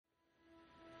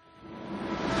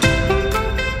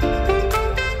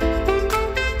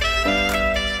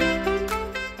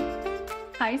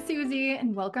Suzy,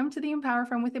 and welcome to the Empower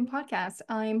From Within podcast.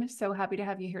 I'm so happy to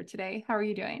have you here today. How are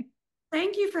you doing?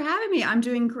 Thank you for having me. I'm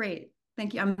doing great.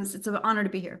 Thank you. It's an honor to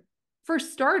be here. For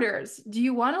starters, do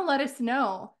you want to let us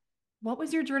know what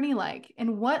was your journey like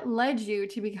and what led you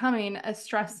to becoming a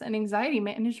stress and anxiety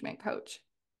management coach?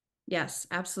 Yes,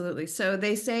 absolutely. So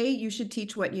they say you should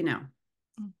teach what you know.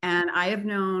 Mm. And I have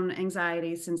known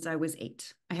anxiety since I was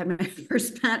 8. I had my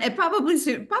first panic,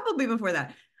 probably before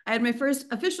that. I had my first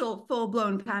official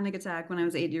full-blown panic attack when I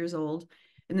was 8 years old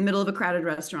in the middle of a crowded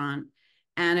restaurant.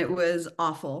 And it was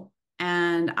awful.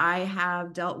 And I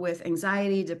have dealt with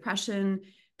anxiety, depression,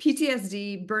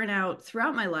 PTSD, burnout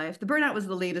throughout my life. The burnout was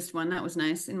the latest one. That was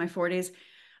nice in my 40s.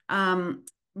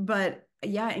 But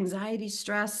yeah, anxiety,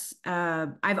 stress.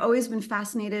 I've always been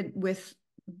fascinated with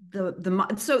so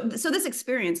this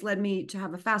experience led me to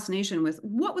have a fascination with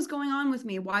what was going on with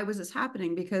me. Why was this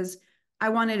happening? Because I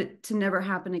wanted it to never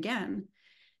happen again.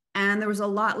 And there was a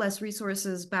lot less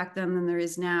resources back then than there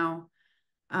is now,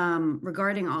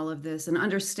 regarding all of this and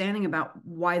understanding about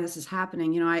why this is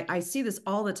happening. I see this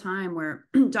all the time where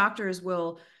doctors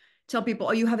will tell people,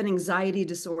 oh, you have an anxiety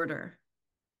disorder.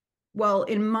 Well,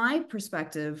 in my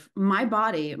perspective, my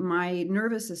body, my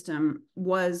nervous system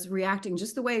was reacting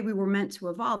just the way we were meant to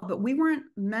evolve, but we weren't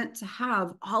meant to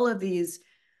have all of these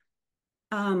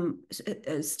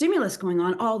stimulus going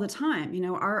on all the time.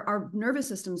 Our nervous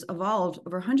systems evolved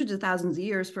over hundreds of thousands of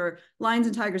years for lions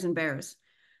and tigers and bears,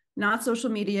 not social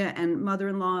media and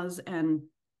mother-in-laws and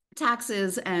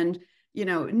taxes and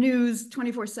news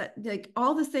 24/7. Like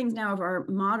all the things now of our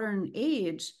modern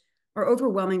age are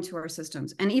overwhelming to our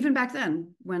systems. And even back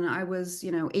then, when I was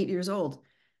 8 years old,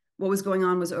 what was going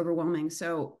on was overwhelming.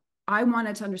 So I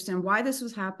wanted to understand why this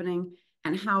was happening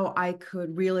and how I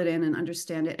could reel it in and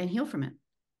understand it and heal from it.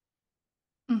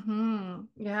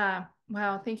 Yeah.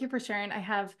 Wow. Thank you for sharing. I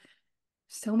have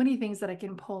so many things that I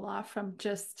can pull off from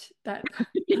just that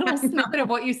little Yeah, snippet of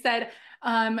what you said.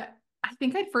 Um, I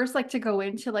think I'd first like to go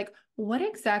into like, what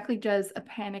exactly does a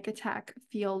panic attack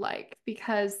feel like?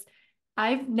 Because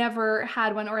I've never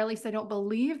had one, or at least I don't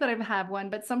believe that I've had one.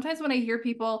 But sometimes when I hear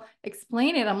people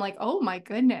explain it, I'm like, oh my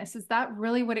goodness, is that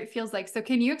really what it feels like? So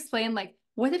can you explain like,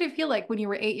 what did it feel like when you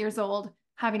were 8 years old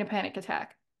having a panic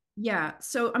attack? yeah.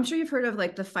 So I'm sure you've heard of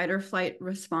like the fight or flight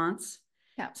response.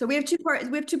 Yeah. So we have two parts.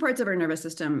 We have two parts of our nervous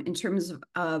system in terms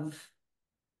of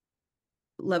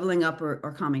leveling up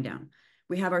or calming down.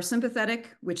 We have our sympathetic,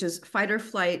 which is fight or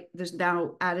flight. There's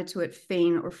now added to it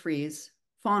fawn or freeze,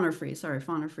 sorry,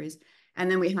 fawn or freeze.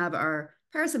 And then we have our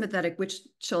parasympathetic, which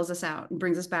chills us out and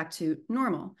brings us back to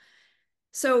normal.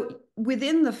 So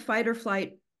within the fight or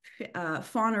flight,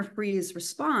 fawn or freeze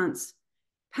response,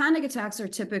 panic attacks are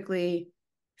typically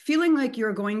feeling like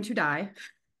you're going to die,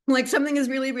 like something is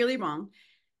really, really wrong,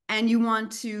 and you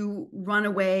want to run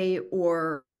away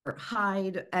or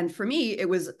hide. And for me, I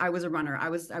was a runner. I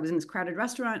was in this crowded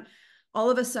restaurant. All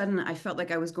of a sudden, I felt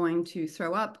like I was going to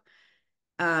throw up,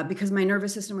 because my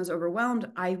nervous system was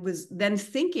overwhelmed. I was then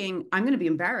thinking, I'm going to be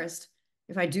embarrassed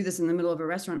if I do this in the middle of a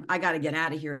restaurant. I got to get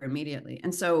out of here immediately.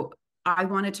 And so I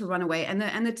wanted to run away. And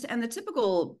the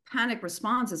typical panic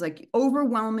response is like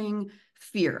overwhelming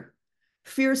fear.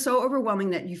 Fear is so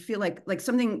overwhelming that you feel like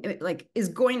something like is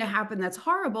going to happen that's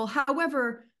horrible.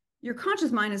 However, your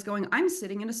conscious mind is going, I'm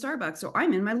sitting in a Starbucks or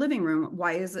I'm in my living room.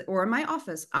 Why is it? Or in my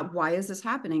office. Why is this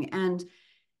happening? And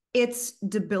it's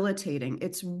debilitating.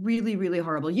 It's really, really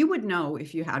horrible. You would know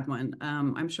if you had one.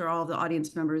 I'm sure all the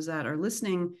audience members that are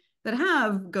listening that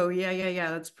have go, yeah, yeah,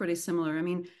 yeah, that's pretty similar. I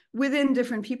mean, within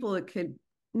different people, it could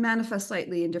manifest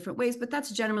slightly in different ways, but that's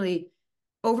generally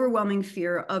overwhelming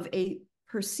fear of a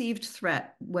perceived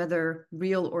threat, whether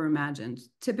real or imagined.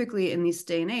 Typically, in this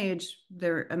day and age,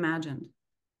 they're imagined,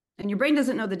 and your brain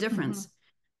doesn't know the Mhm. difference.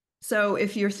 So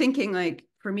if you're thinking like,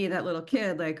 for me, that little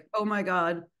kid, like, oh my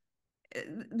God,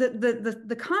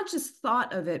 the conscious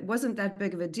thought of it wasn't that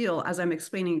big of a deal, as I'm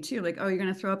explaining to you, like, oh, you're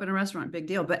going to throw up in a restaurant, big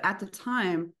deal. But at the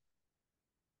time,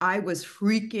 I was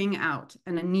freaking out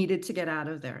and I needed to get out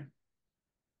of there.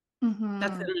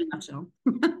 That's it Mhm. in a nutshell.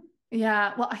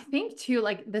 Yeah, well, I think too,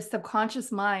 like the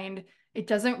subconscious mind, it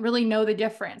doesn't really know the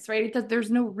difference, right? There's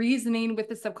no reasoning with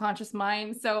the subconscious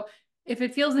mind. So if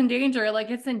it feels in danger, like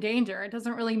it's in danger. It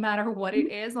doesn't really matter what it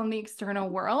is on the external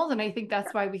world. And I think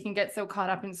that's why we can get so caught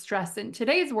up in stress in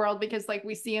today's world, because like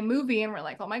we see a movie and we're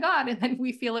like, oh my God, and then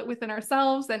we feel it within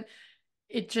ourselves. And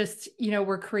it just,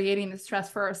 we're creating the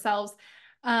stress for ourselves.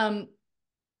 Um,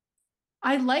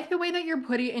 I like the way that you're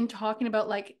putting it and talking about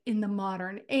like in the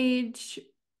modern age,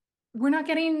 we're not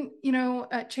getting,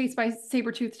 chased by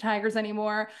saber-toothed tigers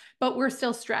anymore, but we're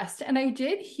still stressed. And I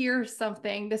did hear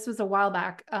something, this was a while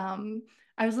back.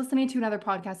 I was listening to another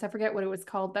podcast. I forget what it was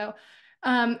called though.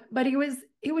 But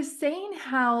it was saying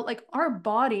how like our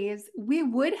bodies, we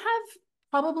would have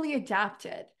probably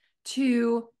adapted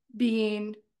to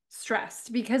being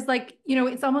stressed because like,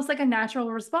 it's almost like a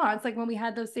natural response. Like when we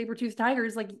had those saber-toothed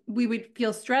tigers, like we would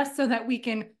feel stressed so that we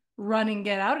can run and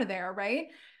get out of there, right?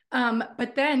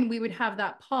 But then we would have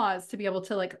that pause to be able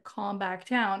to like calm back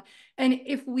down. And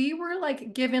if we were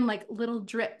like given like little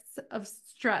drips of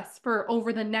stress for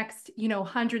over the next,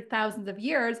 hundred thousands of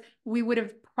years, we would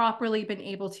have properly been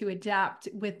able to adapt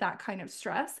with that kind of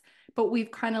stress. But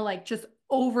we've kind of like just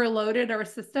overloaded our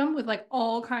system with like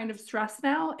all kind of stress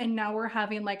now. And now we're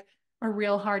having like a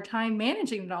real hard time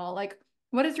managing it all. Like,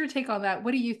 what is your take on that?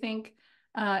 What do you think?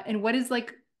 And what is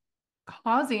like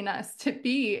causing us to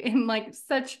be in like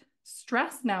such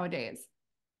stress nowadays?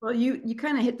 Well, you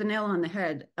kind of hit the nail on the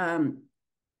head.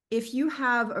 If you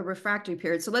have a refractory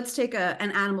period, so let's take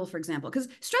an animal, for example, because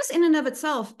stress in and of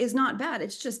itself is not bad.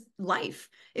 It's just life.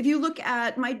 If you look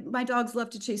at my dogs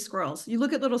love to chase squirrels. You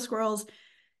look at little squirrels,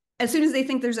 as soon as they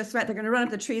think there's a threat, they're going to run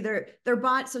up the tree. They're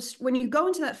bought. So when you go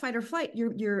into that fight or flight,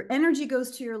 your energy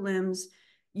goes to your limbs.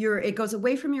 It goes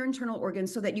away from your internal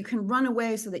organs so that you can run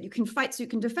away, so that you can fight, so you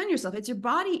can defend yourself. It's your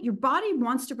body. Your body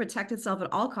wants to protect itself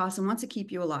at all costs and wants to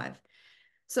keep you alive.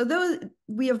 So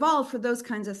we evolved for those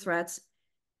kinds of threats.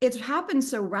 It's happened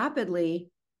so rapidly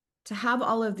to have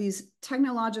all of these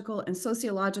technological and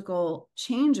sociological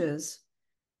changes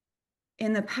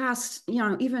in the past,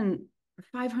 even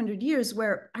 500 years,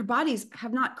 where our bodies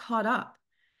have not caught up.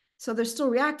 So they're still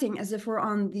reacting as if we're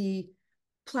on the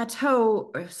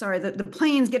plateau, the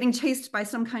plains getting chased by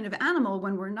some kind of animal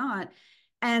when we're not.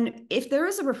 And if there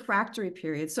is a refractory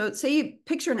period, so say you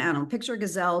picture an animal, picture a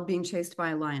gazelle being chased by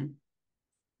a lion,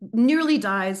 nearly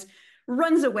dies,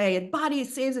 runs away, and body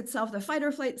saves itself. The fight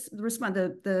or flight response,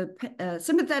 the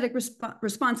sympathetic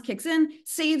response kicks in,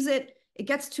 saves it. It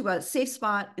gets to a safe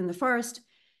spot in the forest.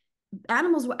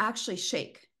 Animals will actually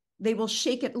shake. They will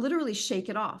shake it, literally shake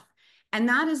it off. And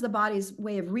that is the body's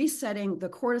way of resetting the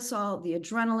cortisol, the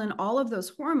adrenaline, all of those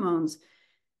hormones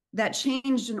that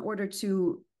changed in order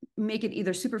to make it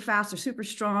either super fast or super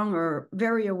strong or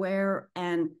very aware.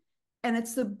 And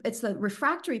it's the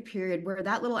refractory period where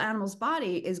that little animal's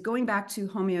body is going back to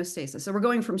homeostasis. So we're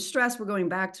going from stress, we're going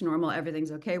back to normal,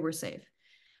 everything's okay, we're safe.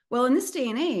 Well, in this day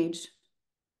and age,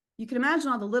 you can imagine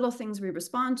all the little things we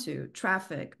respond to: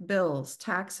 traffic, bills,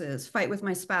 taxes, fight with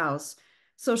my spouse,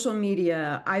 social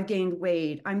media, I've gained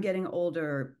weight, I'm getting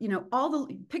older,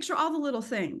 picture all the little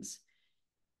things,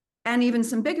 and even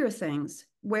some bigger things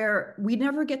where we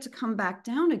never get to come back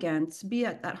down again to be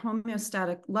at that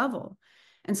homeostatic level.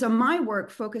 And so my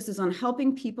work focuses on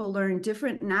helping people learn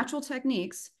different natural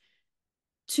techniques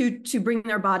to bring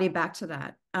their body back to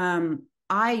that.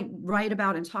 I write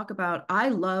about and talk about, I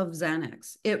love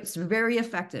Xanax. It's very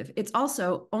effective. It's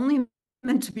also only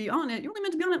meant to be on it. You're only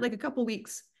meant to be on it like a couple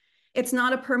weeks. It's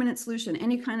not a permanent solution.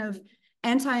 Any kind of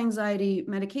anti-anxiety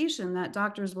medication that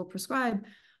doctors will prescribe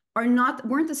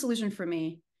weren't the solution for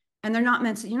me. And you're not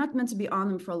meant to be on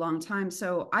them for a long time.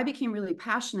 So I became really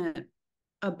passionate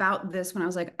about this when I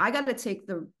was like, I got to take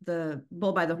the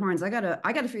bull by the horns. I got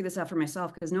to figure this out for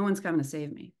myself because no one's coming to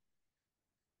save me.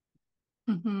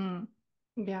 Mm-hmm.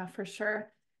 Yeah, for sure.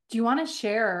 Do you want to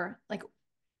share like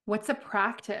what's a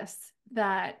practice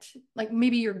that like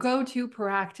maybe your go-to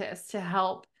practice to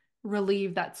help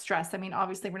relieve that stress? I mean,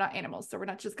 obviously we're not animals, so we're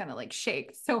not just gonna like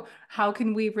shake. So how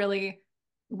can we really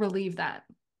relieve that?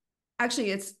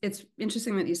 Actually, it's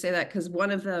interesting that you say that because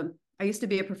I used to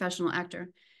be a professional actor.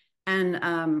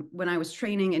 And when I was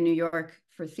training in New York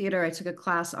for theater, I took a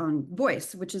class on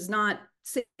voice, which is not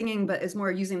singing, but is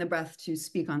more using the breath to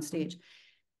speak on stage.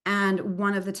 And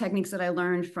one of the techniques that I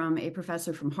learned from a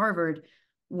professor from Harvard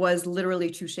was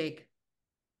literally to shake,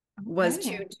 was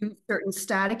Okay. to do certain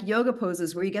static yoga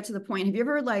poses where you get to the point. Have you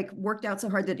ever like worked out so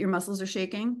hard that your muscles are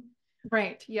shaking?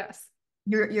 Right. Yes.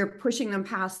 You're pushing them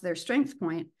past their strength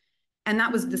point. And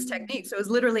that was this Mm. technique. So it was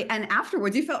literally, and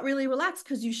afterwards you felt really relaxed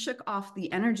because you shook off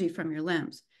the energy from your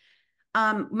limbs.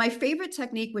 My favorite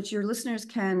technique, which your listeners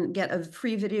can get a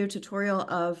free video tutorial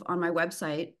of on my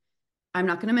website, I'm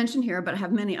not going to mention here, but I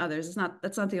have many others.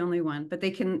 That's not the only one, but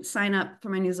they can sign up for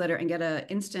my newsletter and get an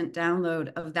instant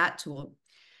download of that tool.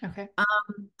 Okay.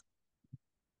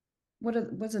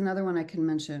 What's another one I can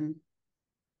mention?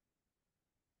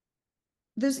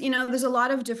 There's a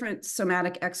lot of different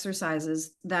somatic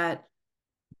exercises that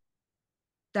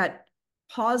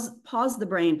pause the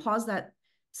brain, pause that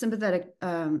sympathetic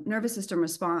nervous system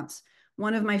response.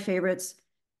 One of my favorites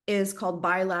is called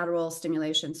bilateral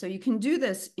stimulation. So you can do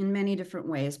this in many different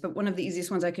ways, but one of the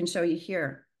easiest ones I can show you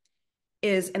here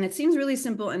is, and it seems really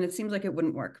simple and it seems like it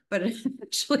wouldn't work, but it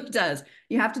actually does.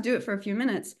 You have to do it for a few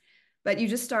minutes, but you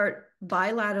just start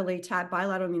bilaterally tap.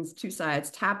 Bilateral means two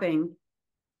sides, tapping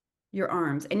your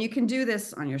arms. And you can do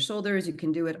this on your shoulders. You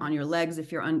can do it on your legs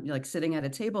if you're like sitting at a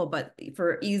table, but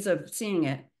for ease of seeing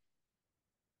it.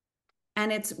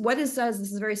 And it's what it does.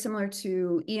 This is very similar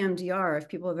to EMDR, if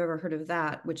people have ever heard of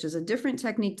that, which is a different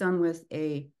technique done with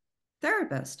a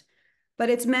therapist, but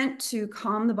it's meant to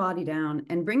calm the body down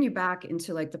and bring you back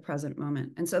into like the present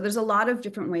moment. And so there's a lot of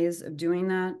different ways of doing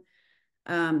that.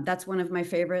 That's one of my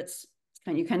favorites.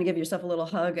 You kind of give yourself a little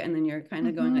hug, and then you're kind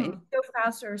of going, and you go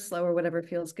faster or slower, whatever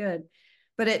feels good.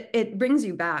 But it brings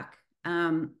you back.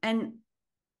 And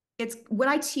it's what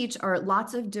I teach are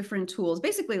lots of different tools,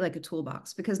 basically like a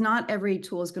toolbox, because not every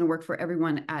tool is going to work for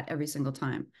everyone at every single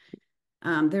time.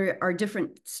 There are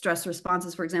different stress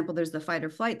responses. For example, there's the fight or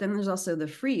flight. Then there's also the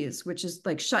freeze, which is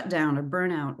like shutdown or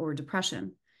burnout or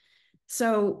depression.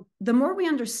 So the more we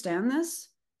understand this,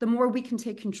 the more we can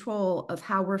take control of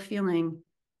how we're feeling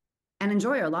and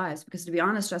enjoy our lives. Because to be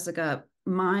honest, Jessica,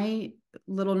 my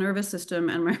little nervous system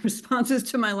and my responses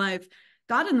to my life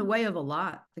got in the way of a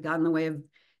lot. They got in the way of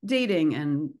dating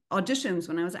and auditions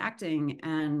when I was acting,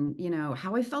 and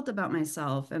how I felt about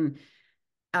myself. And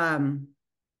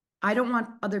I don't want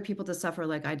other people to suffer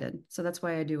like I did. So that's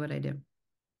why I do what I do.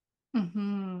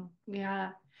 Yeah.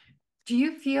 Do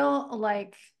you feel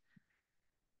like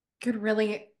could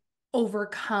really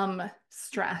overcome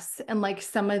stress and like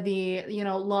some of the,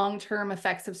 long-term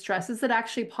effects of stress? Is it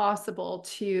actually possible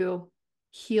to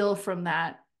heal from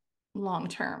that long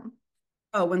term?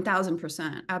 Oh,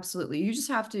 1000%. Absolutely. You just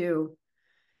have to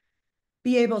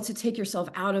be able to take yourself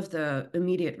out of the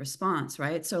immediate response,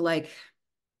 right? So like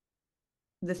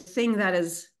the thing that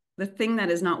is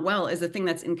not well is the thing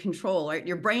that's in control, right?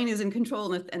 Your brain is in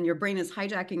control, and your brain is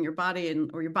hijacking your body,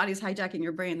 or your body's hijacking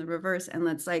your brain, the reverse. And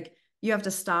that's like, you have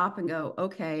to stop and go,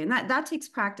 okay. And that takes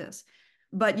practice,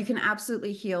 but you can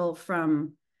absolutely heal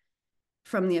from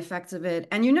the effects of it.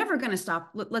 And you're never going to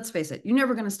stop. Let's face it. You're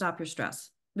never going to stop your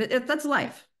stress. That's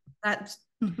life. That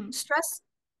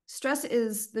stress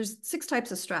is, there's 6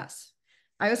 types of stress.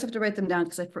 I always have to write them down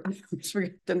because I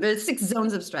forget them. There's 6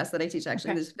 zones of stress that I teach,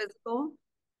 actually. Okay. There's physical,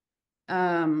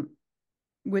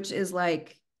 which is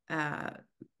like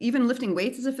even lifting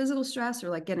weights is a physical stress, or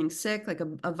like getting sick, like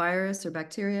a virus or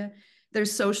bacteria.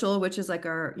 There's social, which is like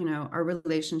our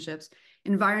relationships.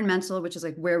 Environmental, which is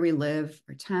like where we live,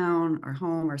 our town, our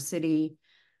home, our city.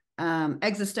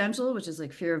 Existential, which is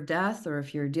like fear of death, or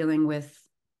if you're dealing with,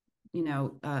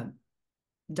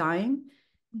 dying.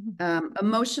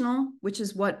 Emotional, which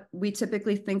is what we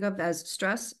typically think of as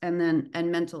stress, and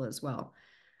mental as well.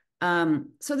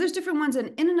 So there's different ones,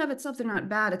 and in and of itself, they're not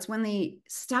bad. It's when they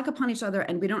stack upon each other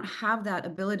and we don't have that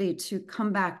ability to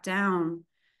come back down,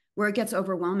 where it gets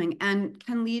overwhelming and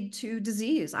can lead to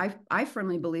disease. I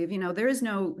firmly believe, there is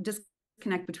no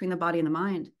disconnect between the body and the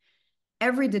mind.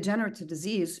 Every degenerative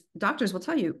disease, doctors will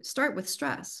tell you, start with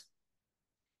stress.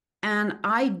 And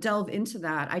I delve into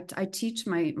that. I teach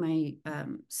my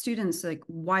students like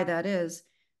why that is.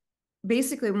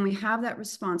 Basically, when we have that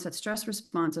response, that stress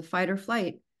response of fight or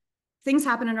flight, things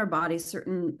happen in our bodies.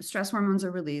 Certain stress hormones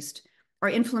are released. Our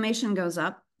inflammation goes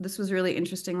up. This was really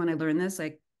interesting when I learned this.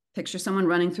 Like, picture someone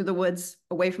running through the woods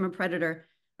away from a predator.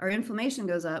 Our inflammation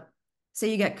goes up. Say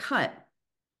you get cut.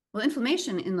 Well,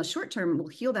 inflammation in the short term will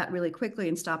heal that really quickly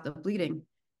and stop the bleeding.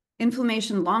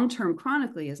 Inflammation long-term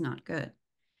chronically is not good.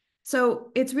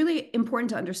 So it's really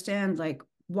important to understand like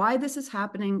why this is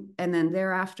happening, and then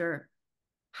thereafter,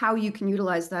 how you can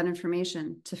utilize that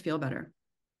information to feel better.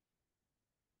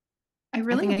 I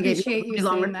really think I gave you appreciate a you really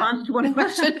long saying that. response to one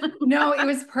question. No, it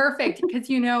was perfect because,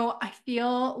 I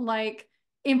feel like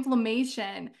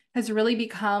inflammation has really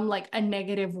become like a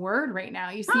negative word right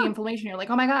now. You see inflammation, you're like,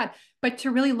 oh my God. But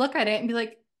to really look at it and be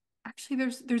like, actually,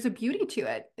 there's a beauty to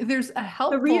it. There's a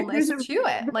helpfulness to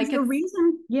it. Like there's a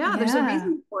reason. Yeah, there's a yeah.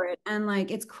 reason for it. And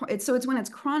like, it's when it's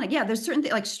chronic. Yeah, there's certain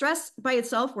things like stress by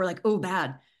itself. We're like, oh,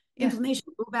 bad. Yeah. Inflammation,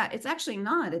 oh, bad. It's actually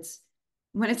not. It's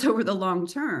when it's over the long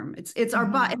term. It's our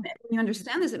body. And when you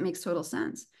understand this, it makes total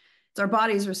sense. It's our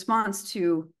body's response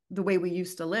to the way we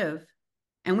used to live.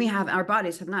 And our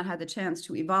bodies have not had the chance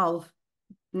to evolve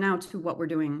now to what we're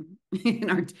doing in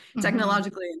our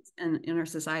technologically and in our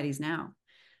societies now.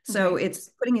 So it's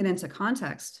putting it into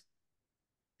context.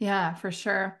 Yeah, for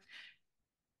sure.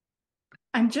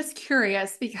 I'm just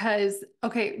curious because,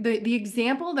 okay, the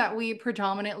example that we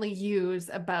predominantly use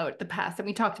about the past, and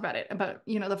we talked about it, about,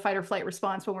 the fight or flight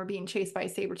response when we're being chased by a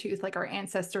saber tooth, like our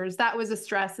ancestors, that was a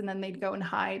stress, and then they'd go and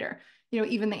hide, or,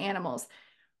 even the animals.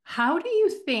 How do you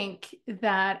think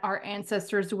that our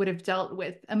ancestors would have dealt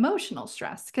with emotional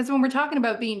stress? Because when we're talking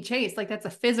about being chased, like that's a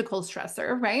physical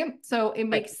stressor, right? So it Right.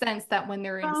 makes sense that when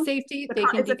they're in Well, safety, they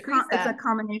can decrease it's a that.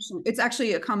 combination. It's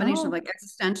actually a combination of Oh, like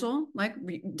existential, like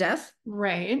death,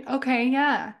 right. Okay.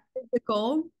 Yeah.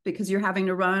 physical, because you're having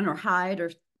to run or hide, or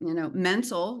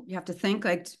mental. You have to think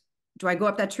like, do I go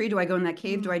up that tree? Do I go in that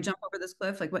cave? Do I Mm, jump over this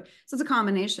cliff? Like what? So it's a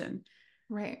combination.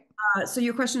 right. So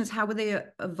your question is, how would they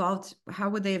evolved? How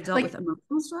would they have dealt with Like,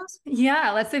 emotional stress?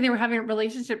 yeah, let's say they were having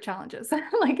relationship challenges.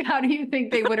 Like, how do you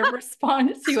think they would have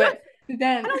responded to it I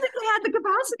then? don't think they had the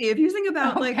capacity. If you think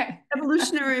about like Okay.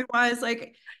 evolutionary wise,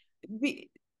 like the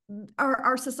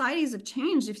our societies have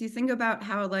changed. If you think about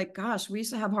how, like, gosh, we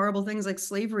used to have horrible things like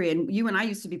slavery, and you and I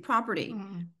used to be property,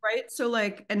 Mm, right? So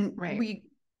like, and right. we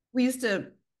used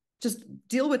to just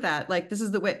deal with that. Like, this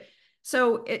is the way.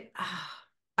 So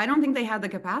I don't think they had the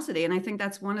capacity, and I think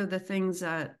that's one of the things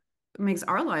that makes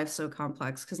our lives so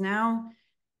complex, because now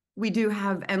we do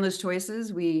have endless choices.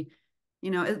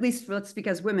 At least let's speak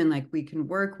as women, like we can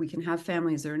work, we can have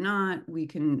families or not, we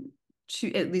can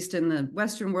choose, at least in the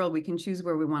Western world, we can choose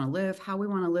where we want to live, how we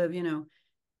want to live.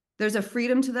 There's a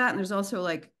freedom to that. And there's also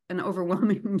like an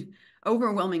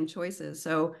overwhelming choices.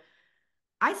 So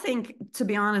I think, to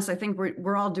be honest, I think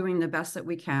we're all doing the best that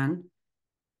we can,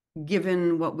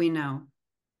 given what we know.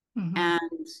 Hmm.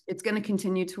 And it's going to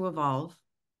continue to evolve.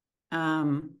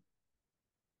 Um,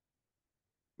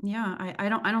 yeah, I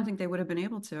don't think they would have been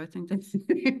able to. I think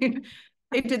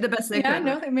they did the best they Yeah, could,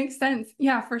 no, right? that makes sense.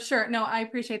 Yeah, for sure. No, I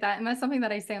appreciate that. And that's something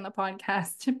that I say on the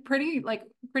podcast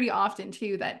pretty often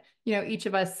too, that, each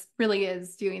of us really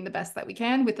is doing the best that we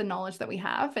can with the knowledge that we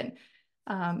have. And,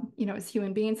 as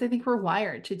human beings, I think we're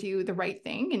wired to do the right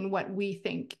thing and what we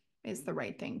think is the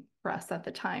right thing for us at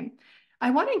the time.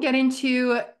 I want to get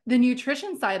into the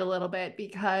nutrition side a little bit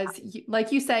because,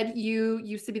 like you said, you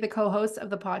used to be the co-host of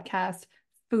the podcast,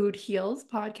 Food Heals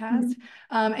podcast.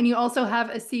 Mhm. And you also have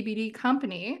a CBD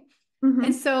company. And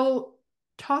Mhm. so,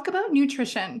 talk about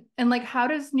nutrition and like how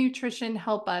does nutrition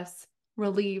help us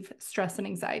relieve stress and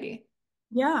anxiety?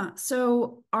 Yeah.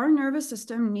 So our nervous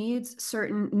system needs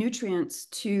certain nutrients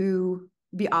to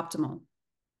be optimal.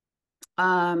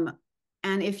 Um,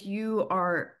 and if you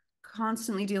are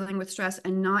constantly dealing with stress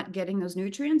and not getting those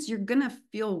nutrients, you're going to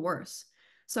feel worse.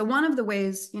 So one of the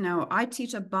ways, I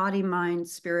teach a body, mind,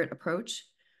 spirit approach.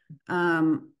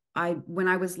 When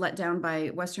I was let down by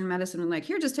Western medicine and like,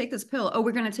 here, just take this pill. Oh,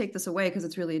 we're going to take this away because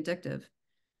it's really addictive.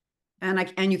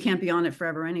 And you can't be on it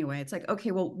forever anyway. It's like,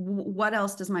 okay, well, what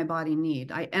else does my body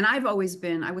need? I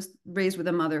was raised with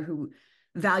a mother who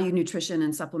valued nutrition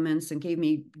and supplements and gave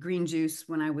me green juice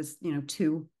when I was,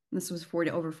 2. This was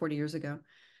over 40 years ago.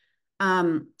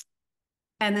 Um,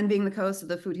 and then being the host of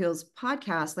the Food Heals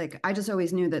podcast, like I just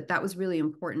always knew that that was really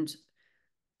important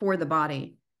for the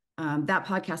body. That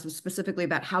podcast was specifically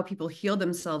about how people heal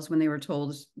themselves when they were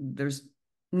told there's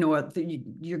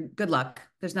you're good luck.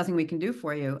 There's nothing we can do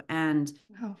for you. And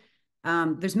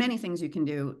Oh. there's many things you can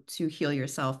do to heal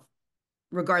yourself,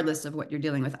 regardless of what you're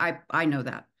dealing with. I know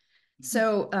that.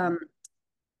 So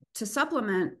to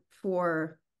supplement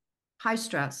for high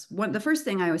stress, the first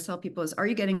thing I always tell people is, are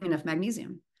you getting enough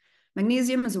magnesium?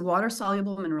 Magnesium is a water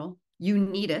soluble mineral. You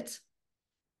need it.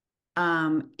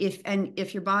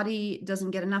 If your body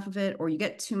doesn't get enough of it, or you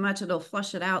get too much, it'll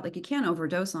flush it out. Like, you can't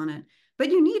overdose on it, but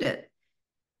you need it.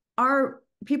 Our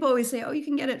people always say, oh, you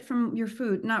can get it from your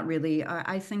food. Not really.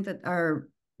 I think that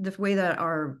the way that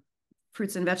our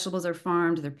fruits and vegetables are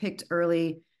farmed, they're picked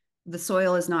early. The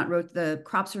soil is not the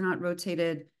crops are not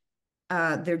rotated.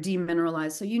 They're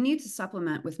demineralized. So you need to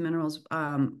supplement with minerals.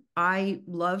 I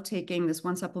love taking this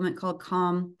one supplement called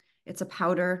Calm. It's a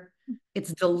powder.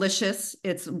 It's delicious.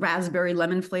 It's raspberry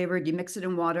lemon flavored. You mix it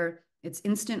in water. It's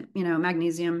instant,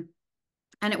 magnesium,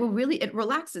 and it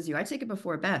relaxes you. I take it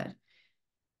before bed.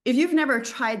 If you've never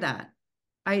tried that,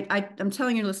 I'm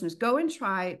telling your listeners, go and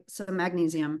try some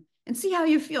magnesium and see how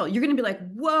you feel. You're going to be like,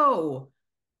 whoa,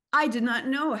 I did not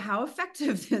know how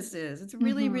effective this is. It's a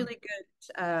really, Hmm. really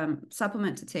good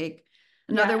supplement to take.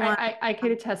 Yeah, Another one, I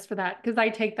could attest for that because I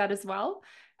take that as well.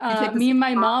 you take this. Me and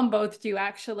my mom both do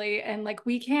actually. And like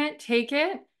we can't take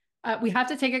it. We have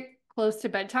to take it close to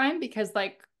bedtime because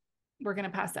like we're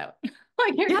gonna pass out.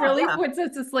 Like it Yeah, really yeah. puts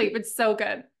us to sleep. It's so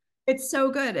good. It's so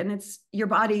good, and it's your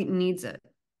body needs it,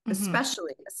 Hmm.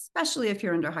 especially if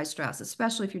you're under high stress,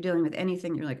 especially if you're dealing with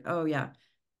anything. You're like, oh yeah,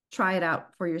 try it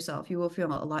out for yourself. You will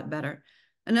feel a lot better.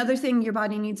 Another thing your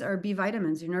body needs are B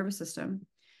vitamins, your nervous system.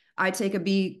 I take a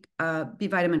B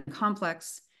vitamin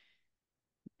complex.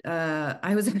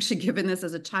 I was actually given this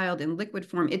as a child in liquid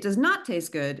form. It does not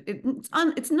taste good.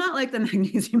 It's not like the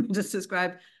magnesium I just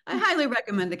described. I highly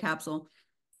recommend a capsule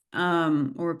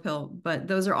or a pill, but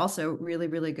those are also really,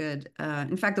 really good.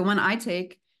 In fact, the one I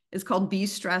take is called B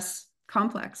stress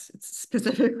complex. It's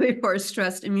specifically for a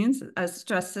stress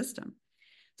system.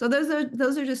 So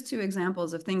those are just two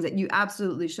examples of things that you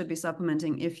absolutely should be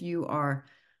supplementing if you are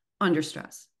under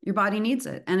stress. Your body needs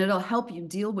it, and it'll help you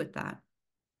deal with that.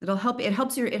 It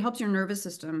helps your nervous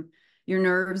system, your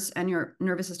nerves and your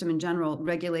nervous system in general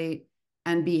regulate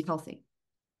and be healthy.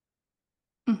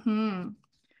 Mm-hmm.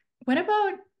 What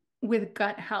about with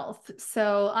gut health?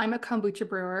 So I'm a kombucha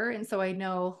brewer, and so I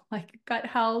know like gut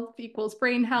health equals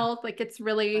brain health. Like it's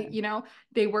really,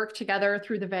 they work together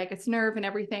through the vagus nerve and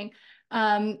everything.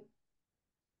 Um,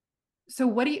 so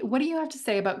what do you have to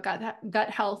say about gut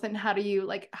health, and how do you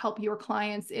like help your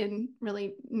clients in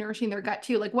really nourishing their gut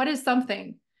too? Like what is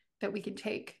something that we can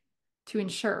take to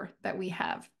ensure that we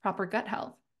have proper gut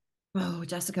health? Oh,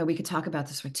 Jessica, we could talk about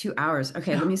this for 2 hours.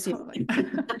 Okay, let me Oh, see. totally.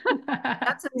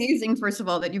 That's amazing, first of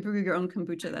all, that you brew your own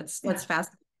kombucha. That's Yeah.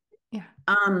 fascinating. Yeah.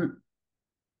 Um,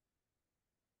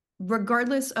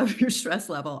 Regardless of your stress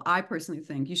level, I personally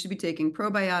think you should be taking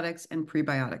probiotics and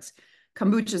prebiotics.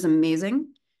 Kombucha is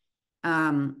amazing.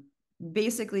 Um,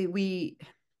 Basically,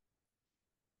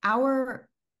 our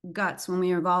guts, when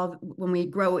we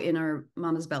grow in our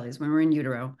mama's bellies, when we're in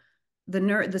utero,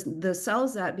 the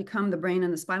cells that become the brain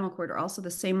and the spinal cord are also the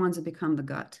same ones that become the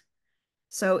gut.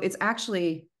 So it's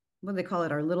actually, what do they call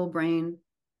it, our little brain.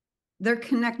 They're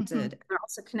connected. Hmm. They're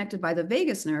also connected by the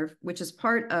vagus nerve, which is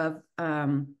part of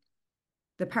the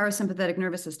parasympathetic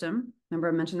nervous system. Remember,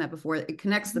 I mentioned that before. It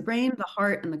connects the brain, the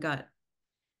heart, and the gut.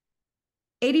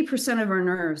 80% of our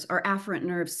nerves are afferent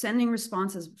nerves sending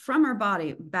responses from our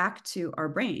body back to our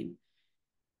brain.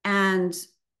 And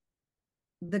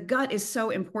the gut is so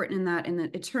important in that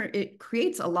it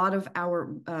creates a lot of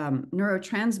our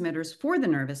neurotransmitters for the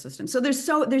nervous system. So there's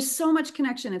so much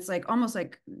connection. It's like almost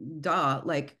like duh.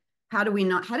 Like how did we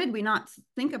not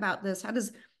think about this?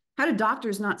 How do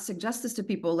doctors not suggest this to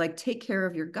people? Like take care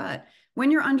of your gut when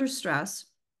you're under stress.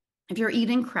 If you're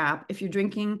eating crap, if you're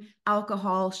drinking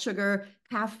alcohol, sugar,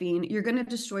 caffeine, you're going to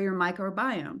destroy your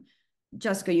microbiome.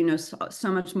 Jessica, you know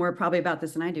so much more probably about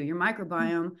this than I do. Your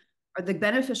microbiome are the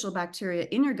beneficial bacteria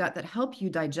in your gut that help you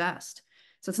digest.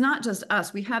 So it's not just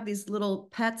us. We have these little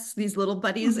pets, these little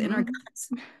buddies in our Hmm. guts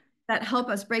that help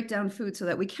us break down food so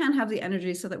that we can have the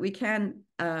energy so that we can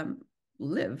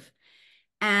live.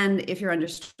 And if you're under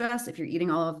stress, if you're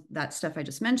eating all of that stuff I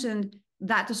just mentioned,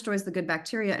 that destroys the good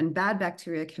bacteria and bad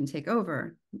bacteria can take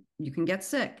over. You can get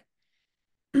sick.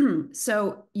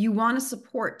 So you want to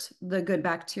support the good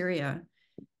bacteria.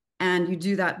 And you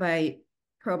do that by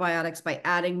probiotics, by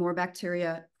adding more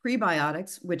bacteria,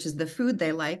 prebiotics, which is the food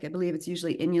they like. I believe it's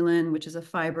usually inulin, which is a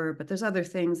fiber, but there's other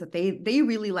things that they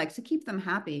really like to keep them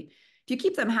happy. If you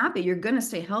keep them happy, you're going to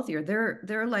stay healthier.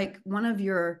 They're like one of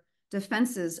your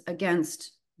defenses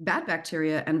against bad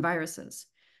bacteria and viruses.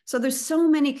 So there's so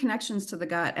many connections to the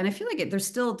gut, and I feel like they're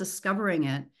still discovering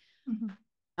it. Hmm.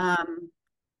 Um,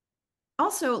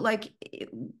 Also, like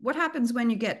what happens when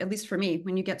you get, at least for me,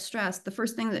 when you get stressed, the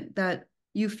first thing that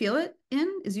you feel it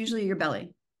in is usually your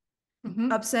belly.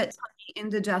 Hmm. Upset tummy,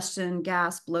 indigestion,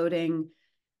 gas, bloating,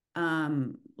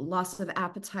 loss of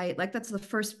appetite. Like that's the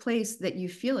first place that you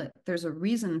feel it. There's a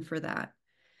reason for that,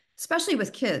 especially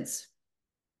with kids.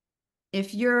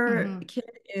 If your Hmm. kid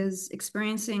is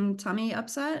experiencing tummy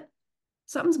upset,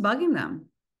 something's bugging them.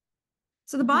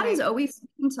 So the body's Right. always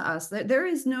speaking to us. There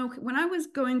is no, when I was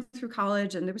going through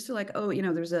college and they were still like, oh,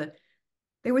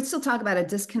 they would still talk about a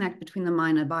disconnect between the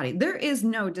mind and the body. There is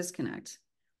no disconnect.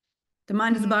 The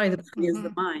mind is the body, the body is the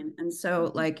Hmm. mind. And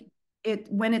so like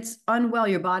when it's unwell,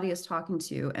 your body is talking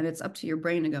to you and it's up to your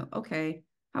brain to go, okay,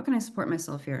 how can I support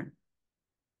myself here?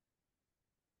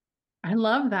 I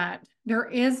love that. There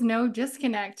is no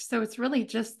disconnect. So it's really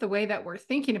just the way that we're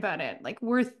thinking about it. Like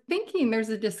we're thinking there's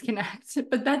a disconnect,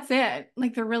 but that's it.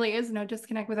 Like there really is no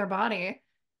disconnect with our body.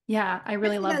 Yeah, I I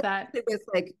really see love that that. with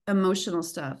like emotional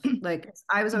stuff. Like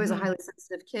I was always a Hmm. highly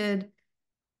sensitive kid.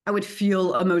 I would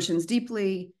feel emotions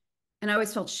deeply and I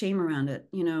always felt shame around it,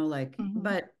 like, Hmm.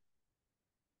 but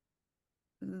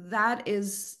that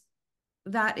is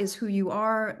that is who you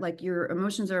are. Like your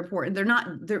emotions are important. They're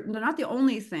not the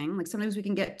only thing. Like sometimes we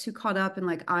can get too caught up in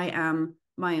like I am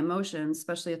my emotions,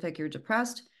 especially if like you're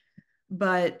depressed,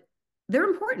 but they're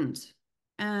important.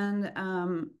 And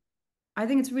I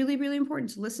think it's really, really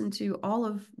important to listen to all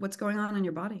of what's going on in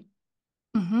your body.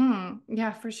 Hmm.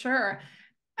 Yeah, for sure.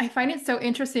 I find it so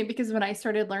interesting because when I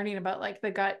started learning about like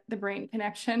the gut, the brain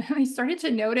connection, I started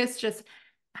to notice just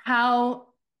how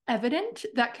evident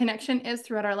that connection is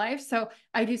throughout our life. So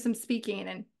I do some speaking,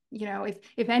 and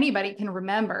if anybody can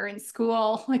remember in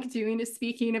school, like doing a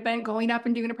speaking event, going up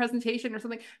and doing a presentation or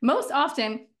something, most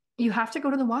often you have to go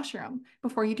to the washroom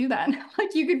before you do that.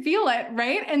 Like you could feel it,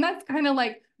 right? And that's kind of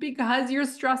like because you're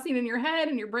stressing in your head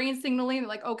and your brain signaling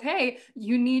like, okay,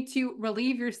 you need to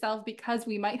relieve yourself because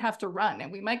we might have to run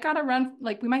and we might gotta run,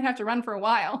 like we might have to run for a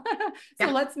while. So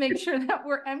Yeah. let's make sure that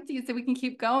we're empty so we can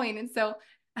keep going. And so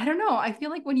I don't know. I feel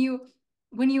like when you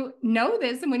know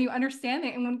this and when you understand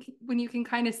it and when you can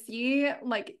kind of see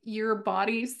like your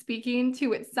body speaking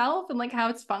to itself and like how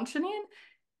it's functioning,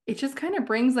 it just kind of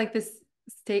brings like this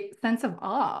sense of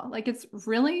awe. Like it's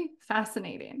really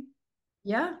fascinating.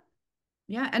 Yeah.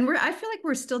 Yeah. And I feel like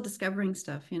we're still discovering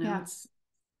stuff, Yeah. it's,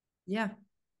 yeah,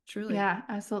 truly. Yeah,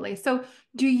 absolutely. So,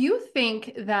 do you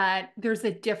think that there's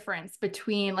a difference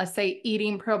between, let's say,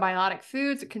 eating probiotic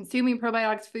foods, consuming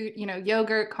probiotics food,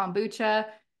 yogurt, kombucha,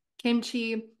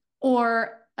 kimchi,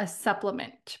 or a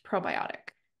supplement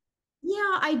probiotic?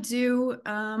 Yeah, I do.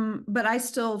 But I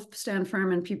still stand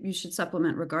firm and you should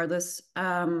supplement regardless.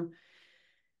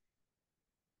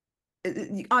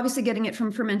 Obviously getting it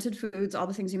from fermented foods, all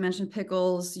the things you mentioned,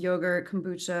 pickles, yogurt,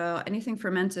 kombucha, anything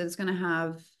fermented is going to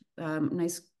have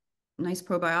nice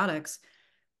probiotics.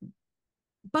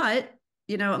 But,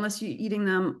 unless you're eating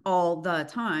them all the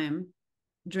time,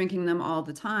 drinking them all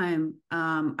the time,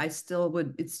 I still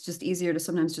would, it's just easier to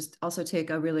sometimes just also take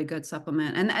a really good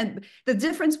supplement. And the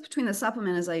difference between the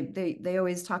supplement is they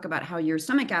always talk about how your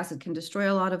stomach acid can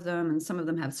destroy a lot of them, and some of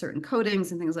them have certain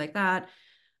coatings and things like that.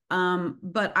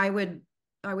 But I would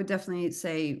definitely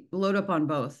say load up on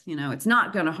both. It's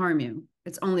not going to harm you.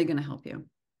 It's only going to help you.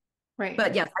 Right.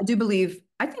 But yes, I do believe,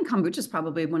 I think kombucha is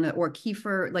probably or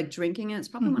kefir, like drinking it, it's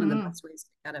probably one of the Hmm. best ways to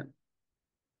get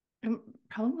it.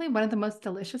 Probably one of the most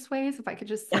delicious ways, if I could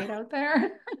just say it out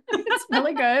there. It's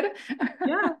really good.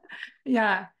 Yeah,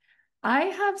 Yeah. I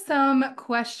have some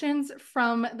questions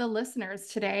from the listeners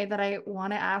today that I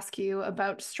want to ask you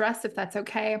about stress, if that's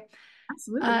okay. Uh,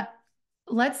 absolutely.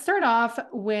 let's start off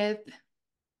with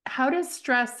how does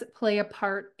stress play a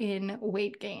part in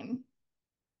weight gain?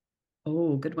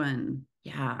 Oh, good one.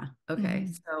 Yeah. Okay.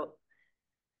 Mhm. So,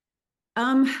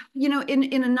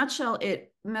 in a nutshell,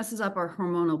 it messes up our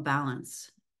hormonal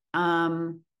balance.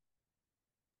 Um,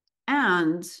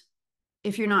 and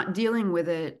if you're not dealing with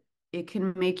it, it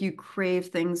can make you crave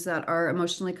things that are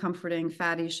emotionally comforting,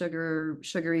 fatty,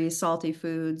 sugary, salty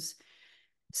foods.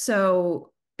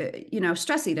 So,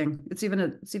 stress eating, it's even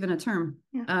a term,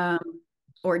 Yeah.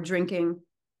 or drinking.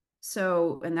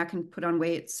 So, and that can put on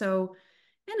weight. So,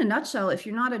 in a nutshell, if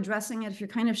you're not addressing it, if you're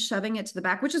kind of shoving it to the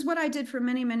back, which is what I did for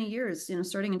many, many years,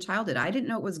 starting in childhood, I didn't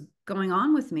know what was going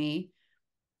on with me.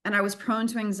 And I was prone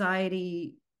to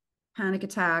anxiety, panic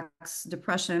attacks,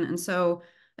 depression. And so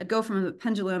I'd go from a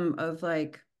pendulum of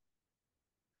like,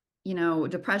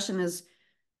 depression is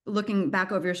looking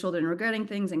back over your shoulder and regretting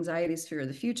things, anxiety is fear of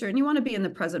the future. And you want to be in the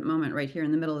present moment right here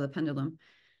in the middle of the pendulum.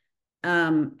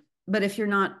 But if you're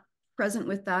not present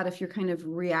with that, if you're kind of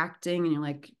reacting and you're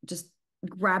like just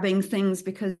grabbing things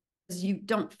because you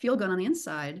don't feel good on the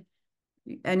inside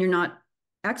and you're not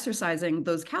exercising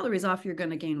those calories off, you're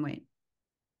going to gain weight.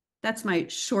 That's my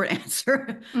short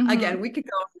answer. Again, Hmm. we could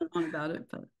go on about it,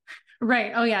 but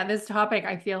Right. Oh yeah, this topic,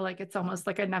 I feel like it's almost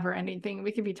like a never-ending thing.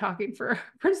 We could be talking for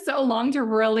for so long to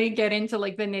really get into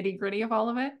like the nitty-gritty of all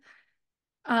of it.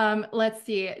 Let's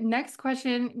see. Next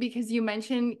question, because you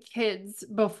mentioned kids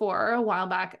before a while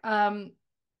back.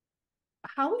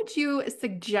 How would you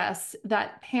suggest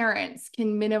that parents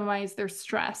can minimize their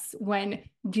stress when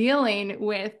dealing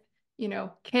with,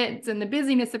 kids and the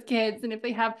busyness of kids, and if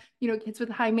they have, kids with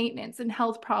high maintenance and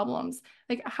health problems?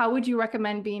 Like, how would you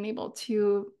recommend being able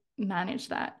to manage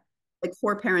that? like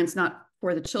for parents, not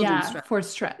for the children's Yeah, stress. for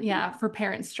stress. Yeah, for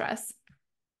parent stress.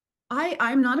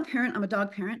 I'm not a parent. I'm a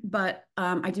dog parent, but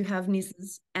I do have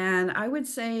nieces, and I would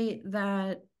say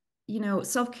that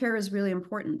self care is really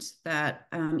important. That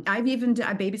I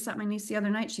babysat my niece the other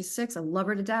night. She's 6. I love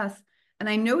her to death, and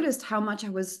I noticed how much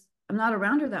I'm not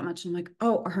around her that much. I'm like,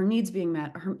 oh, are her needs being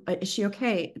met? Is she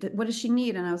okay? What does she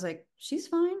need? And I was like, she's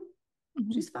fine.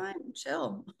 Mhm. She's fine.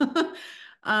 Chill.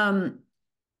 um,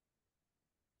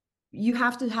 you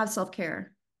have to have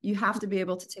self-care. You have to be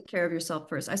able to take care of yourself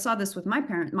first. I saw this with my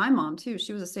mom too.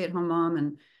 She was a stay-at-home mom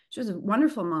and she was a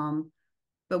wonderful mom,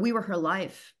 but we were her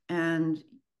life. And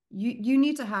you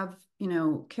need to have,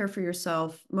 care for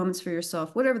yourself, moments for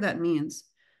yourself, whatever that means.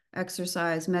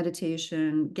 Exercise,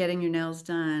 meditation, getting your nails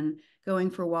done, going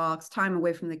for walks, time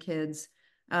away from the kids.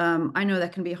 I know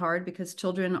that can be hard because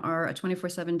children are a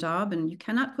 24/7 job and you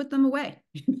cannot put them away.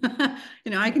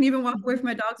 I can even walk away from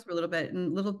my dogs for a little bit,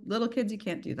 and little kids, you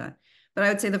can't do that. But I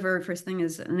would say the very first thing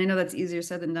is, and I know that's easier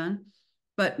said than done,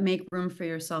 but make room for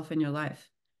yourself in your life,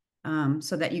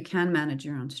 so that you can manage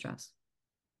your own stress.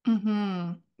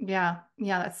 Hmm. Yeah.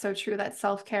 Yeah, that's so true. That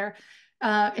self-care.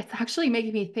 It's actually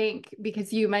making me think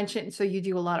because you mentioned, so you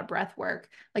do a lot of breath work.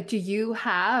 Like, do you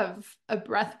have a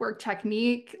breath work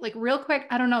technique, like real quick,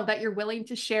 I don't know, that you're willing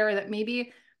to share that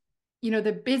maybe,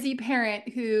 the busy parent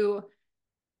who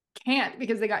can't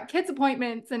because they got kids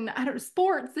appointments and I don't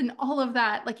sports and all of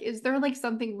that. Like, is there like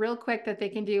something real quick that they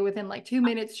can do within like 2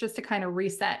 minutes just to kind of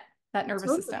reset that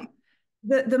nervous system?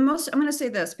 Totally. The most, I'm going to say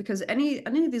this because any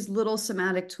of these little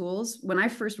somatic tools, when I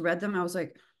first read them, I was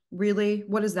like, really,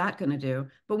 what is that going to do?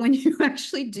 But when you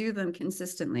actually do them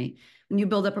consistently, when you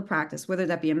build up a practice, whether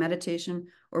that be a meditation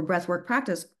or breath work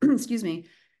practice, excuse me,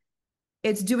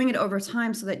 it's doing it over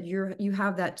time so that you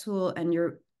have that tool and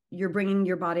you're bringing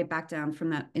your body back down from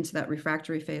that into that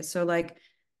refractory phase. So like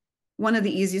one of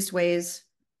the easiest ways,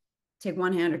 take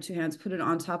one hand or two hands, put it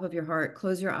on top of your heart,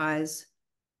 close your eyes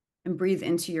and breathe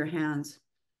into your hands.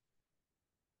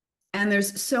 And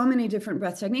there's so many different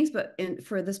breath techniques, but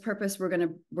for this purpose, we're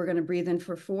gonna breathe in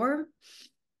for 4.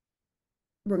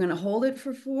 We're gonna hold it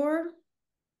for 4.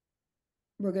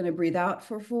 We're gonna breathe out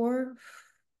for 4,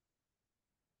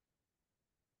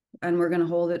 and we're gonna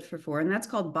hold it for 4. And that's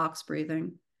called box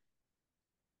breathing.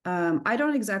 I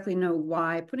don't exactly know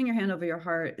why. Putting your hand over your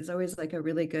heart is always like a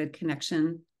really good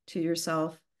connection to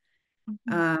yourself.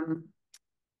 Mhm. Um,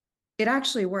 it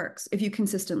actually works if you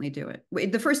consistently do it.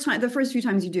 The first few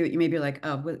times you do it, you may be like,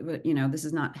 oh, this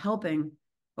is not helping.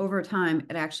 Over time,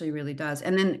 it actually really does.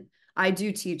 And then I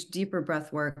do teach deeper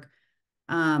breath work,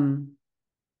 um,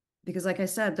 because, like I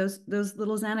said, those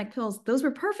little Xanax pills, those were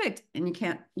perfect, and you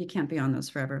can't be on those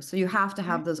forever. So you have to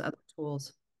have those other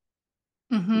tools.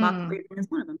 Box Hmm. breathing is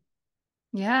one of them.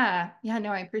 Yeah. Yeah.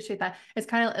 No, I appreciate that. It's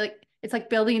kind of like, it's like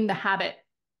building the habit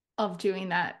of doing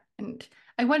that. And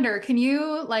I wonder, can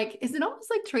you like, is it almost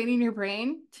like training your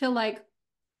brain to like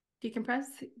decompress,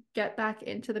 get back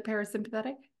into the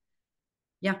parasympathetic?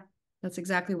 Yeah, that's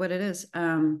exactly what it is.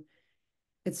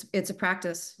 It's a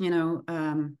practice,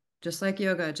 just like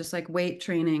yoga, just like weight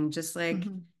training, just like,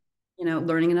 Hmm.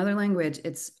 learning another language.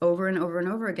 It's over and over and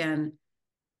over again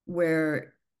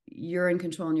where you're in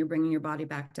control and you're bringing your body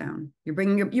back down. You're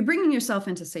bringing yourself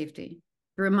into safety.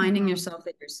 You're reminding Hmm. yourself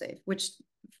that you're safe, which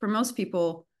for most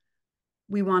people,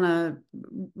 we want to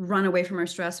run away from our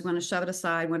stress. We want to shove it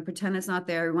aside. We want to pretend it's not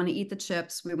there. We want to eat the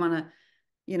chips. We want to,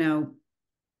 you know,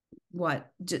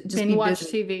 just Binge be watch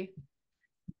busy, TV.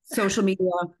 social media,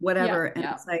 Yeah. whatever. And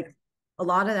Yeah. it's like a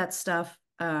lot of that stuff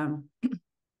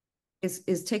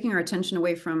is taking our attention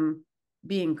away from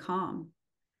being calm.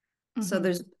 So Hmm.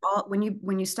 there's all when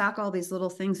you stack all these little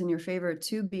things in your favor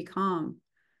to be calm,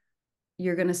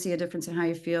 you're going to see a difference in how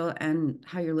you feel and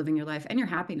how you're living your life and your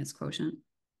happiness quotient.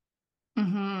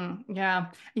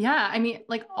 Yeah. Yeah. I mean,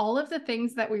 like all of the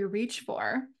things that we reach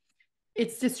for,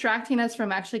 it's distracting us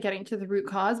from actually getting to the root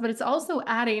cause, but it's also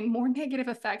adding more negative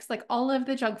effects, like all of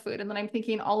the junk food. And then I'm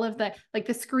thinking all of the, like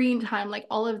the screen time, like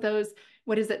all of those,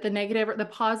 what is it, the negative or the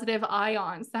positive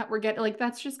ions that we're getting, like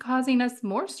that's just causing us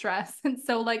more stress. And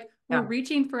so, like, we're Yeah,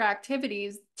 reaching for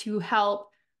activities to help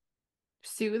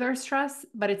soothe our stress,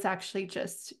 but it's actually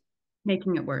just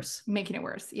making it worse. making it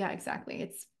worse. Yeah,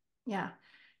 exactly. Yeah,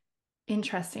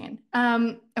 interesting.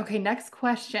 Okay, next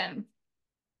question.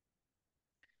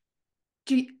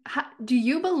 Do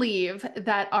you believe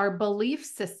that our belief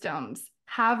systems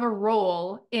have a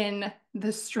role in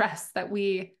the stress that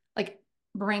we like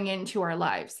bring into our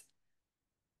lives?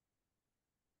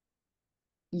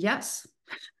 Yes.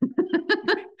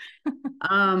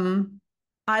 Um,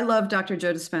 I love Dr.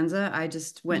 Joe Dispenza. I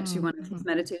just went to one of his Mhm.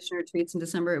 meditation retreats in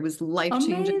December. It was life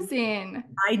changing. Amazing.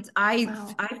 I I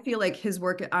Wow. I feel like his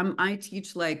work. I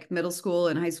teach like middle school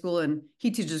and high school, and he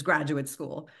teaches graduate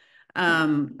school. Yeah.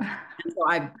 And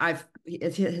so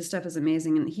his stuff is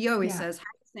amazing, and he always Yeah. says how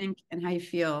you think and how you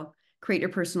feel create your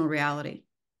personal reality.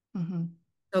 Hmm.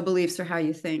 So beliefs are how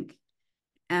you think,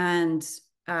 and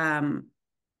um,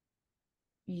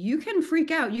 you can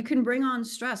freak out. You can bring on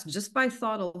stress just by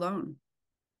thought alone.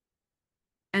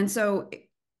 And so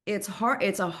it's hard.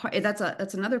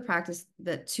 That's another practice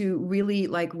that to really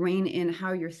like rein in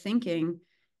how you're thinking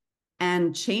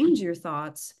and change your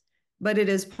thoughts, but it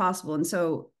is possible. And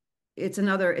so it's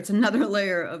another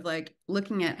layer of like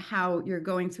looking at how you're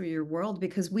going through your world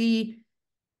because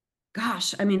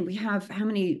gosh, I mean, we have how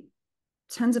many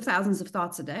tens of thousands of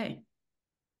thoughts a day.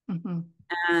 Hmm.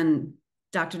 And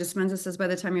Dr. Dispenza says by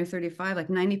the time you're 35, like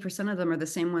 90% of them are the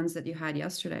same ones that you had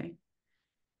yesterday.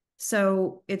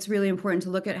 So it's really important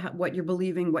to look at what you're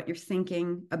believing, what you're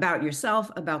thinking about yourself,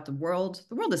 about the world.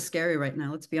 The world is scary right now.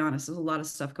 Let's be honest. There's a lot of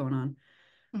stuff going on.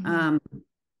 Mm-hmm. Um,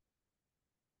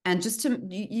 and just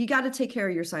you got to take care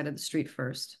of your side of the street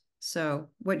first. So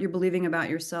what you're believing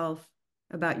about yourself,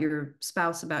 about your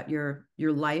spouse, about your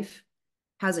life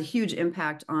has a huge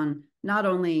impact on not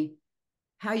only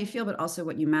how you feel, but also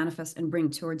what you manifest and bring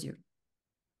towards you.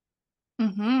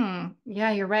 Mm-hmm.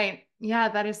 Yeah, you're right. Yeah,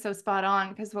 that is so spot on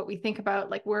because what we think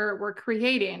about, like we're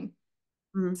creating.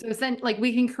 Mhm. So like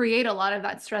we can create a lot of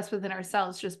that stress within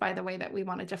ourselves just by the way that we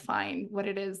want to define what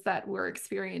it is that we're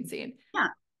experiencing. Yeah.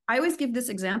 I always give this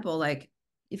example, like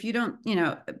if you don't,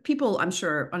 people I'm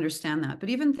sure understand that, but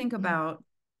even think Mm-hmm. about,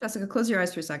 Jessica, close your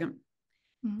eyes for a second.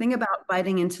 Mm-hmm. Think about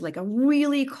biting into like a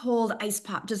really cold ice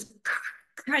pop, just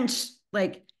crunch.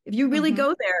 Like if you really Mm-hmm.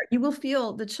 go there, you will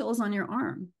feel the chills on your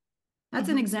arm. That's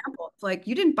an Mm-hmm. example. It's like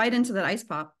you didn't bite into that ice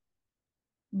pop,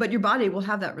 but your body will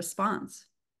have that response.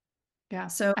 Yeah.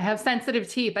 So I have sensitive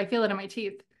teeth. I feel it in my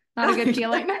teeth. Not a good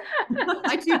feeling.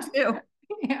 I do too.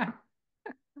 Yeah.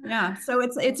 Yeah. So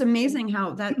it's amazing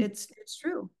how that it's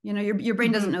true. Your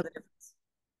brain doesn't Mm-hmm. know the difference,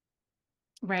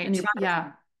 and Right. your body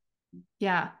Yeah.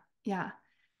 Yeah. Yeah.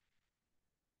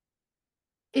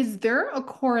 Is there a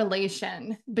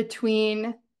correlation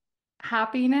between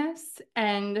happiness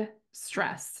and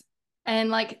stress?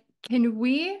 And like, can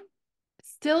we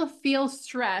still feel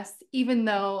stressed even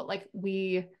though like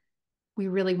we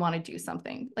really want to do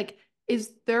something? Like,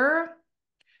 is there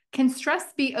can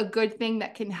stress be a good thing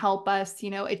that can help us,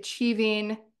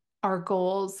 achieving our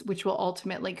goals, which will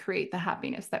ultimately create the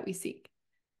happiness that we seek?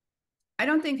 I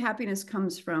don't think happiness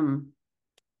comes from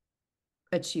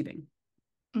achieving.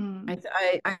 Mm,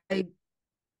 I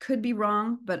could be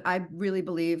wrong, but I really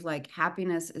believe like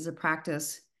happiness is a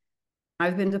practice.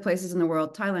 I've been to places in the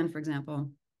world, Thailand, for example.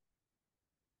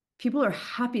 People are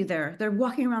happy there. They're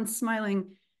walking around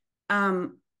smiling.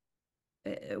 Um,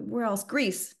 where else?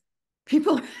 Greece.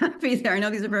 People are happy there. I know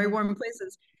these are very mhm. warm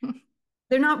places.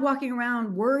 They're not walking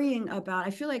around worrying about.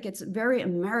 I feel like it's very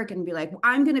American to be like, well,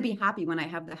 I'm going to be happy when I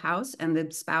have the house and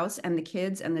the spouse and the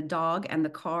kids and the dog and the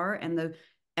car and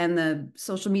the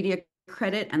social media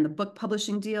credit and the book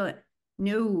publishing deal.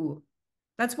 No,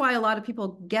 that's why a lot of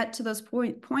people get to those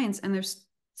points and they're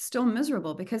still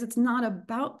miserable because it's not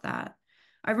about that.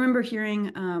 I remember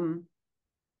hearing, I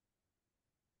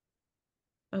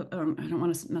don't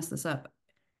want to mess this up.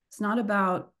 It's not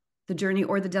about the journey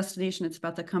or the destination. It's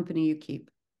about the company you keep.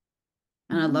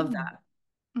 And I love Mm, that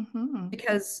mhm,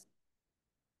 because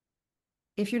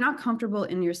if you're not comfortable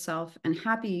in yourself and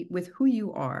happy with who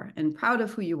you are and proud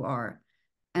of who you are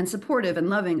and supportive and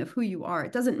loving of who you are,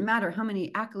 it doesn't matter how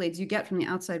many accolades you get from the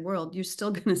outside world, you're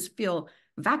still going to feel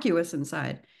vacuous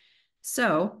inside.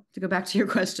 So, to go back to your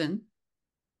question,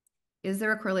 is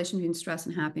there a correlation between stress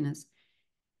and happiness?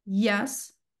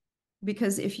 Yes,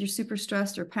 because if you're super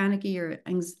stressed or panicky or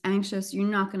anxious, you're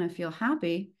not going to feel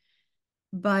happy.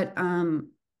 But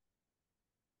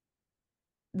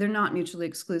they're not mutually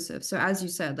exclusive. So, as you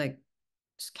said, like,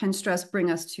 can stress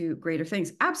bring us to greater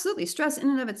things? Absolutely. Stress in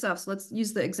and of itself. So let's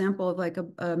use the example of like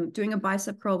doing a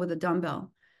bicep curl with a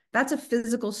dumbbell. That's a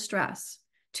physical stress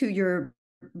to your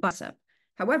bicep.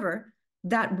 However,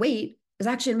 that weight is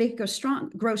actually make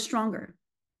it grow stronger.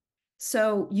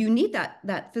 So you need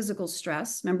that physical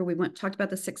stress. Remember, we talked about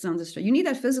the 6 zones of stress. You need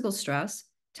that physical stress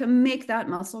to make that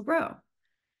muscle grow.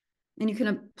 And you can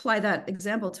apply that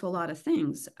example to a lot of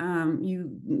things.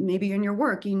 You maybe in your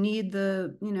work you need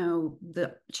the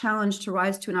challenge to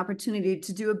rise to an opportunity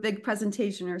to do a big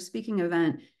presentation or a speaking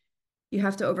event. You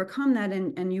have to overcome that,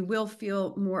 and you will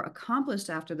feel more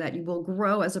accomplished after that. You will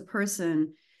grow as a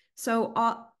person. So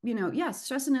yes,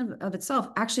 stress in and of itself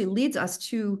actually leads us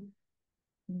to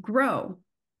grow,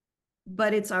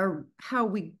 but it's our how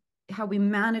we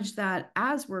manage that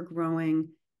as we're growing,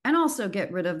 and also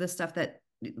get rid of the stuff that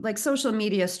like social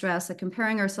media stress, like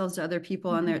comparing ourselves to other people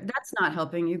on there. mhm. That's not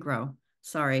helping you grow.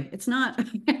 Sorry, it's not.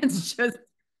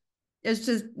 It's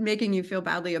just making you feel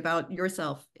badly about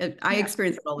yourself. I Yeah.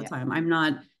 experience it all the Yeah. time. I'm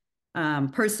not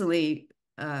personally.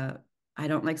 I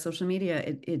don't like social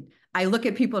media. I look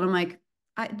at people and I'm like,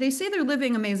 they say they're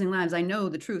living amazing lives. I know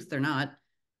the truth, they're not.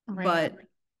 Right.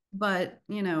 But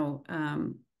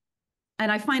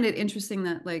and I find it interesting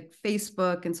that like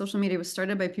Facebook and social media was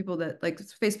started by people that, like,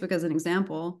 Facebook as an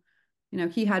example,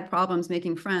 he had problems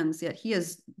making friends, yet he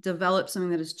has developed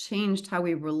something that has changed how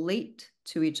we relate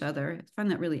to each other. I find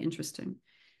that really interesting.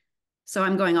 So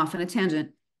I'm going off on a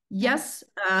tangent. Yeah. Yes,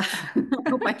 I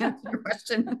hope I answered your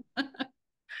question.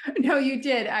 No, you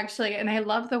did actually. And I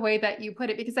love the way that you put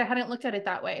it because I hadn't looked at it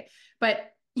that way.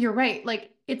 But you're right.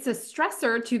 Like it's a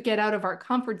stressor to get out of our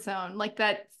comfort zone. Like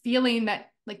that feeling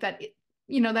that, like that,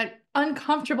 that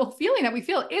uncomfortable feeling that we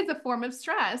feel is a form of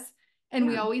stress. And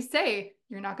we Yeah. always say,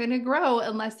 you're not going to grow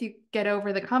unless you get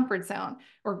over the comfort zone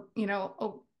or,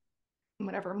 oh,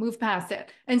 whatever, move past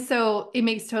it. And so it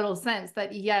makes total sense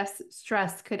that yes,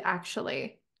 stress could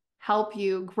actually help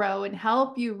you grow and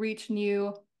help you reach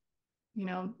new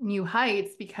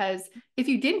heights. Because if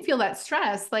you didn't feel that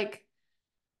stress, like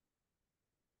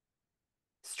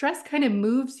stress kind of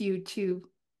moves you to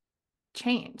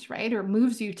change, right? Or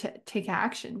moves you to take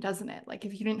action, doesn't it? Like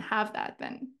if you didn't have that,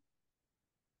 then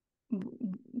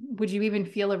would you even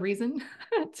feel a reason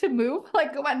to move?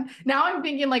 Like when now I'm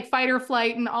thinking like fight or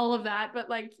flight and all of that, but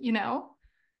like,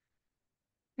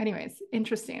 anyways,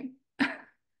 interesting.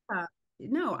 Uh,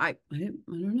 no, I don't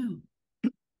know.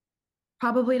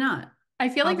 Probably not. I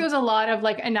feel like Probably. there's a lot of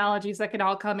like analogies that could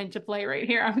all come into play right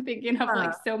here. I'm thinking of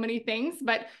like so many things,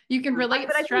 but you can relate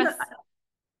But I think stress. that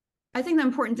I think the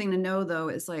important thing to know though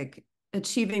is like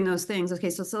achieving those things. Okay,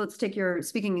 so let's take your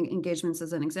speaking engagements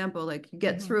as an example. Like you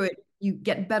get Mhm. through it, you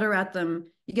get better at them,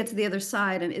 you get to the other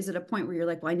side, and is it a point where you're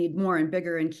like, well, I need more and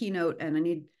bigger and keynote, and I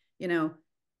need, you know,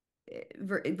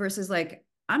 versus like,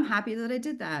 I'm happy that I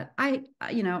did that. I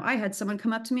had someone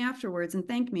come up to me afterwards and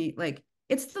thank me. Like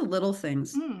it's the little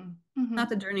things, Mm. Mhm. not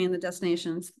the journey and the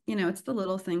destinations. It's the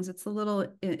little things, it's the little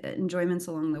enjoyments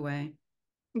along the way.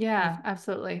 I Yeah,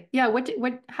 absolutely. Yeah,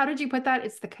 how did you put that?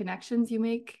 It's the connections you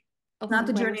make Not along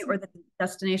the the way journey with or the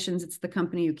destinations, it's the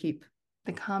company you keep.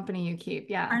 the company you keep.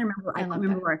 I Yeah. remember, I I don't love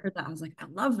remember that. where I heard that. I was like, I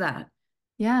love that.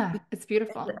 Yeah, Because it's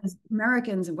beautiful. as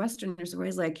Americans and Westerners are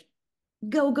always like,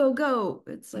 go, go, go.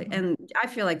 It's like, Mhm. and I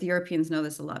feel like the Europeans know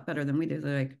this a lot better than we do.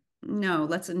 They're like, no,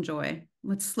 let's enjoy.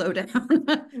 Let's slow down.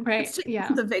 Let's Right. take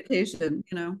Yeah. a vacation.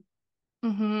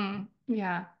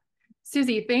 Yeah.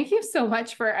 Suzy, thank you so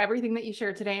much for everything that you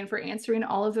shared today and for answering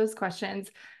all of those questions.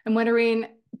 I'm wondering,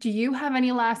 do you have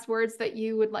any last words that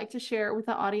you would like to share with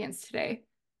the audience today?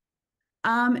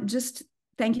 Just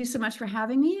thank you so much for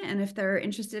having me. And if they're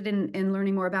interested in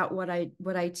learning more about what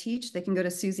I teach, they can go to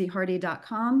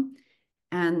suzyhardy.com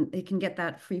and they can get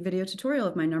that free video tutorial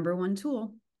of my number one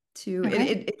tool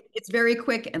Okay. it's very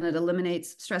quick and it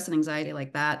eliminates stress and anxiety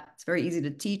like that. It's very easy to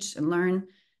teach and learn. You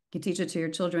can teach it to your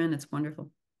children. It's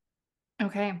wonderful.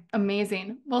 Okay.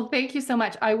 Amazing. Well, thank you so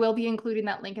much. I will be including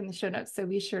that link in the show notes, so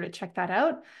be sure to check that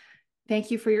out. Thank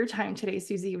you for your time today,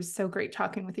 Suzy. It was so great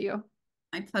talking with you.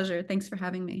 My pleasure. Thanks for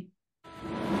having me.